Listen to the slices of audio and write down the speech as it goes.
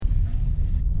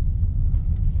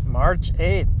March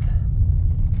 8th,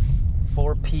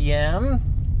 4 p.m.,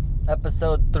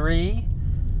 episode 3.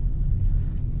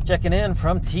 Checking in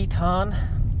from Teton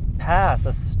Pass,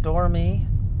 a stormy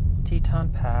Teton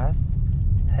Pass.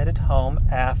 Headed home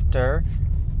after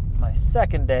my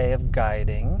second day of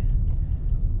guiding.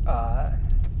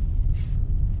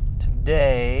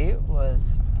 Today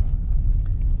was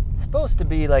supposed to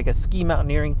be like a ski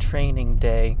mountaineering training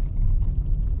day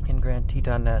in Grand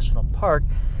Teton National Park,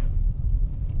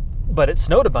 but it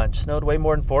snowed a bunch. Snowed way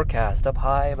more than forecast, up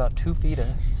high, about 2 feet of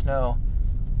snow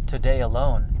today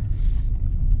alone,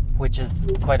 which is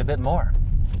quite a bit more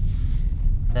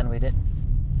than we did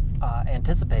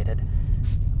anticipated,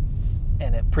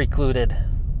 and it precluded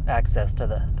access to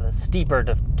the steeper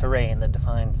terrain that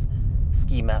defines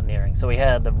ski mountaineering. So we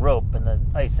had the rope and the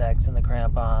ice axe and the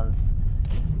crampons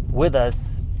with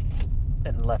us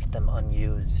and left them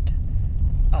unused,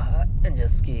 and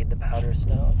just skied the powder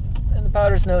snow. And the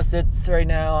powder snow sits right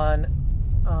now on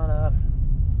a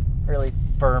really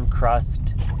firm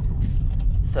crust,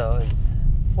 so it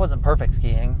wasn't perfect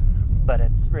skiing, but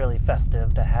it's really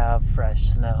festive to have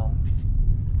fresh snow,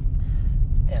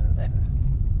 and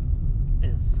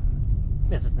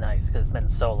is nice because it's been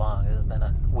so long. It has been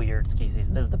a weird ski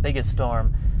season. This is the biggest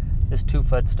storm. This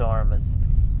 2-foot storm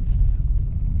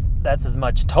that's as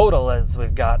much total as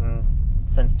we've gotten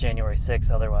since January 6th.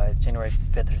 Otherwise, January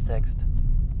 5th or 6th,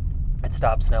 it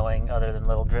stopped snowing, other than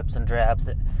little drips and drabs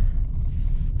that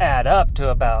add up to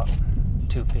about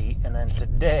 2 feet. And then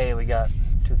today we got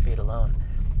 2 feet alone.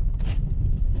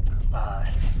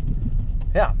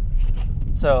 Yeah.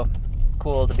 So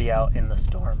cool to be out in the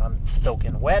storm. I'm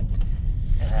soaking wet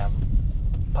and have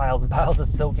piles and piles of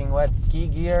soaking wet ski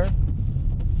gear.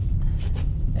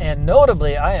 And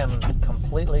notably, I am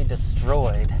completely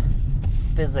destroyed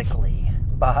physically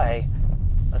by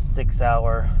a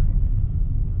 6-hour,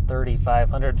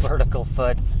 3,500 vertical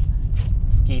foot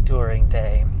ski touring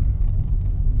day.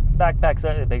 Backpack's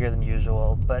slightly bigger than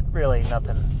usual, but really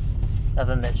nothing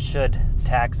that should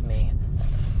tax me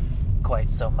quite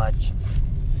so much.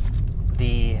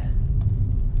 The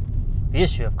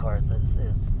issue, of course,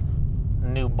 is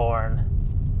newborn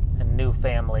and new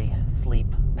family sleep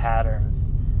patterns.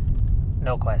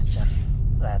 No question,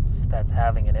 that's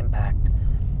having an impact.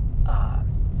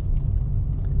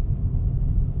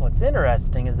 What's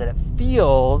interesting is that it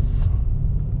feels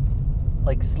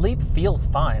like sleep feels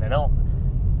fine. I don't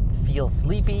feel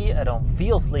sleepy. I don't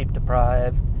feel sleep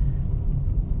deprived.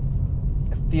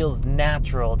 It feels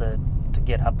natural to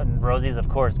get up, and Rosie's, of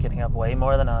course, getting up way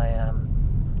more than I am,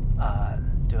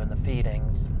 doing the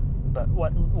feedings. But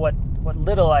what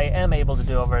little I am able to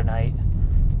do overnight,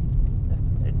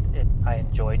 I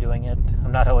enjoy doing it.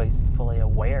 I'm not always fully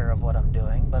aware of what I'm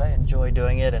doing, but I enjoy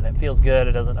doing it, and it feels good.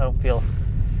 I don't feel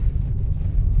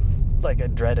like I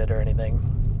dread it or anything.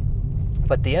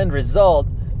 But the end result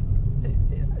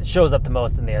shows up the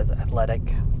most in this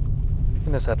athletic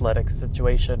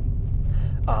situation.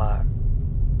 I've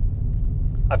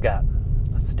got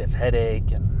a stiff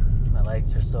headache and my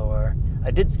legs are sore. I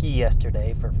did ski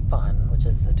yesterday for fun, which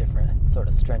is a different sort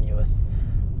of strenuous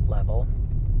level.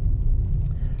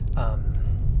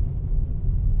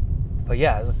 But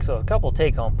yeah, so a couple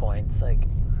take-home points. Like,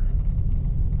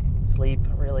 sleep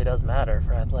really does matter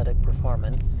for athletic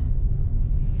performance.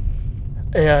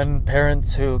 And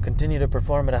parents who continue to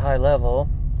perform at a high level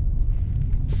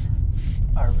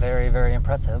are very, very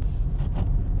impressive.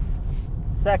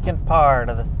 Second part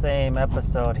of the same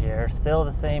episode here. Still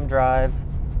the same drive,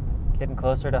 getting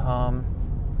closer to home.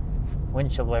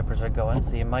 Windshield wipers are going,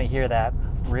 so you might hear that.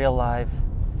 Real live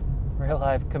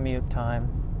commute time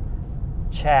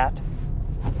chat.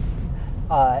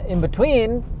 In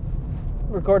between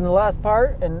recording the last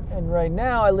part and right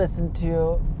now, I listened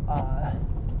to a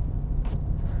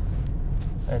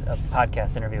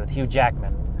podcast interview with Hugh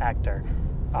Jackman, actor,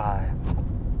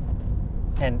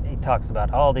 and he talks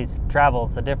about all these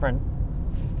travels to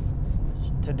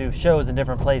do shows in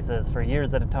different places for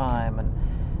years at a time, and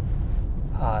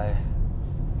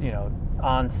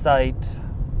on-site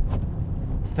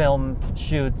film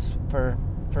shoots for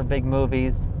big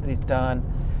movies that he's done,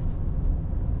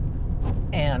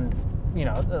 and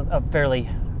a fairly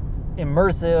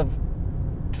immersive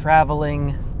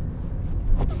traveling,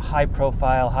 high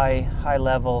profile, high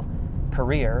level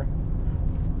career.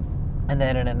 And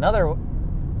then in another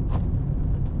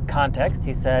context,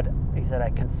 he said I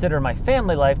consider my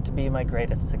family life to be my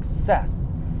greatest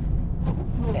success.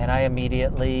 And I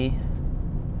immediately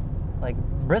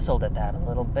bristled at that a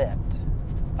little bit,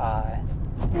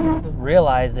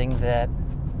 realizing that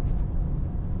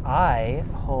I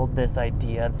hold this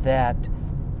idea that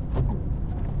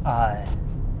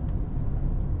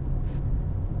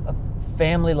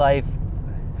family life,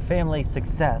 family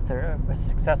success, or a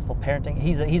successful parenting.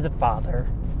 He's a father,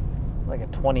 like a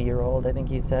 20-year-old, I think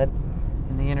he said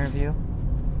in the interview.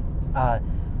 I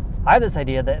have this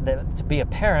idea that to be a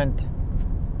parent,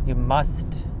 you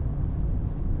must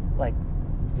like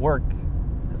work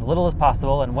as little as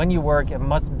possible, and when you work, it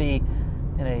must be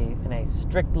in a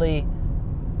strictly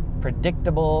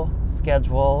predictable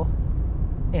schedule,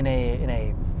 in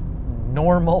a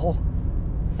normal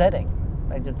setting.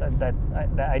 That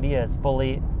idea is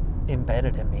fully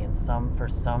embedded in me for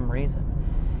some reason,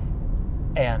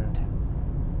 and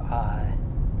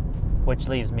which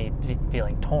leaves me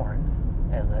feeling torn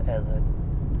as a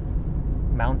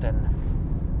mountain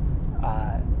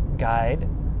guide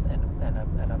and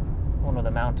a one with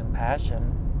a mountain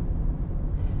passion.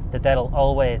 That'll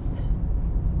always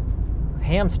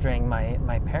hamstring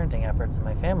my parenting efforts and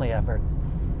my family efforts.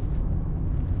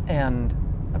 And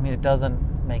I mean, it doesn't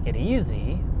make it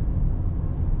easy,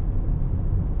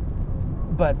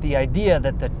 but the idea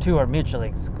that the two are mutually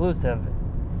exclusive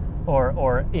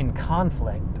or in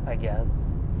conflict, I guess,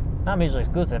 not mutually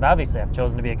exclusive. Obviously, I've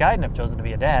chosen to be a guide and I've chosen to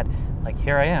be a dad. Like,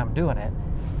 here I am doing it.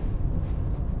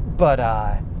 But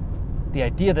the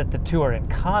idea that the two are in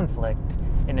conflict,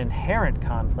 an inherent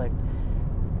conflict,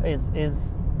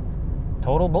 is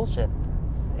total bullshit.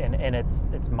 And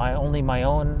it's my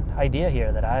own idea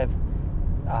here that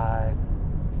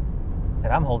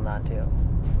I'm holding on to.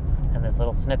 And this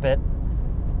little snippet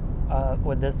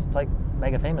with this like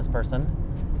mega famous person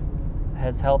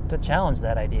has helped to challenge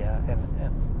that idea, and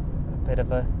a bit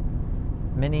of a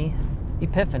mini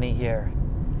epiphany here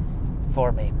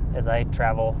for me as I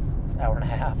travel hour and a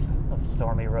half of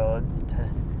stormy roads to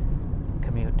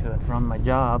commute to and from my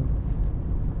job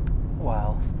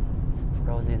while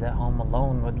Rosie's at home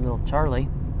alone with little Charlie.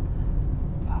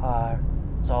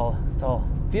 It's all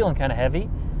feeling kind of heavy,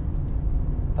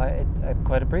 but I'm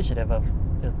quite appreciative of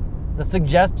just the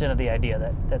suggestion of the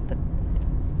idea that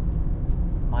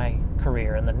my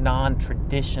career and the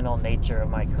non-traditional nature of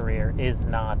my career is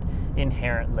not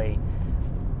inherently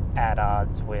at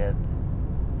odds with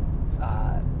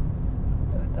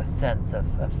a sense of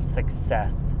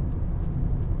success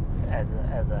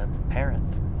as a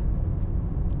parent.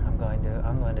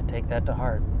 I'm going to take that to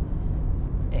heart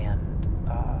and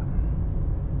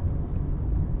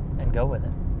go with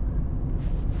it.